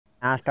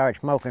I started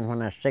smoking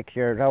when I was 6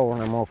 years old,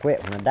 and I'm gonna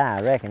quit when I die,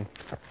 I reckon.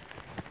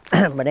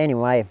 But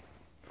anyway,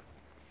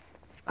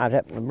 I was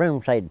up in the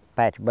broom shade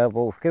patch above the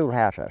old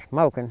schoolhouse. I was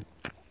smoking,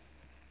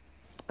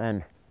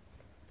 and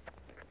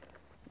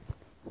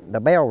the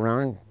bell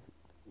rung,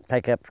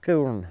 take up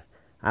school, and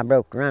I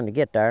broke the run to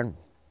get there.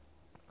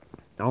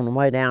 On the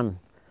way down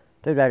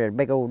through there, there's a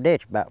big old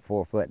ditch about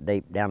 4 foot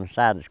deep down the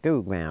side of the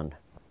school ground.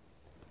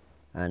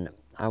 And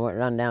I went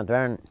run down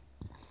there, and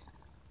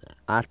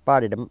I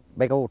spotted a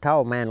big old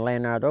tall man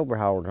laying there with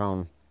overalls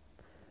on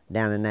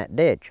down in that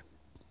ditch.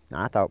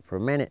 I thought for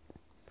a minute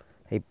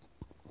he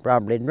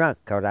probably drunk,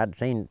 because I'd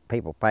seen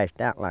people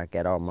passed out like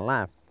that all my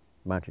life,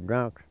 a bunch of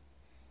drunks.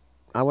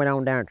 I went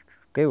on down to the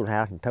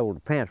schoolhouse and told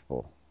the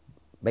principal,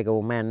 a big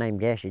old man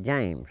named Jesse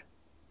James.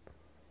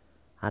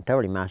 I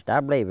told him, I said, I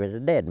believe there's a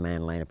dead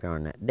man laying up here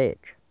in that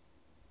ditch.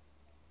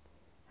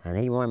 And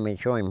he wanted me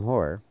to show him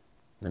where,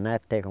 and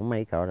that tickled me,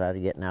 because I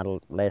was getting out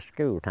of less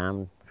school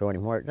time, showing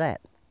him where it's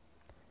at.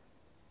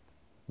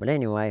 But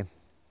anyway,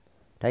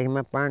 take him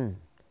up there, and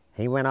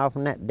he went off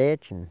in that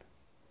ditch, and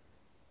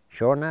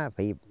sure enough,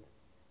 he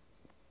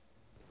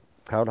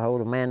caught a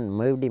hold of the man and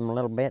moved him a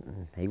little bit,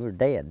 and he was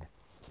dead.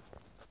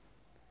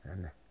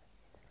 And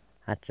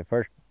that's the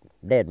first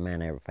dead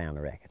man I ever found,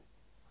 I reckon.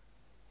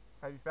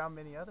 Have you found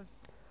many others?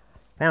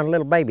 Found a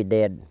little baby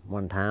dead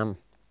one time.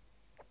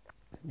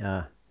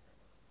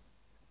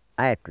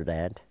 After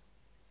that,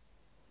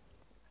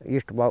 I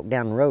used to walk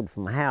down the road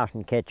from my house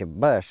and catch a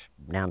bus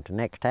down to the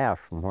next house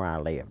from where I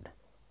lived.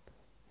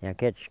 Yeah,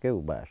 catch a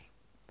school bus.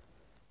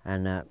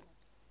 And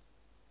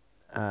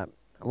I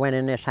went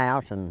in this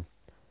house, and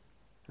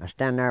I was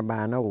standing there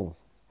by an old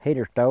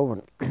heater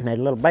stove, and there's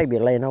a little baby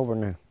laying over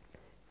in the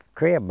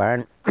crib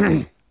there.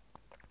 And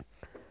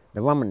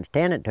the woman that's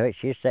tending to it,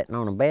 she's sitting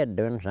on a bed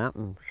doing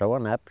something,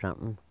 sewing up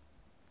something.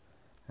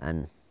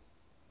 And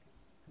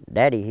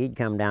Daddy, he'd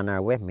come down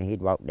there with me.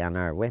 He'd walk down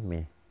there with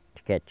me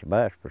to catch the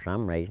bus for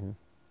some reason.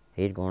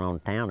 He's going on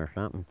to town or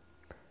something.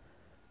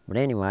 But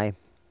anyway,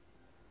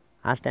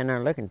 I stand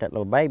there looking at that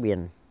little baby,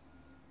 and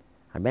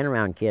I've been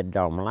around kids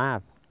all my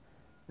life,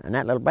 and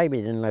that little baby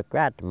didn't look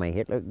right to me.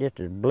 It looked just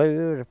as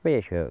blue as a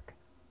fish hook.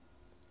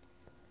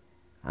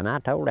 And I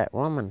told that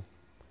woman,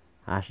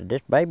 I said,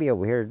 this baby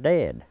over here is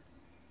dead.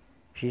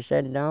 She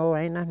said, no,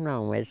 ain't nothing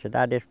wrong with it. She said,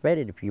 I just fed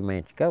it a few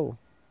minutes ago.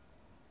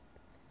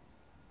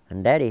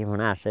 And Daddy,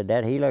 when I said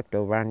that, he looked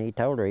over and he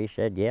told her, he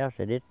said, yeah, I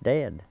said, it's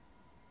dead.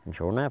 And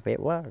sure enough,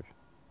 it was.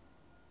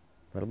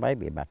 Little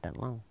baby about that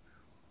long.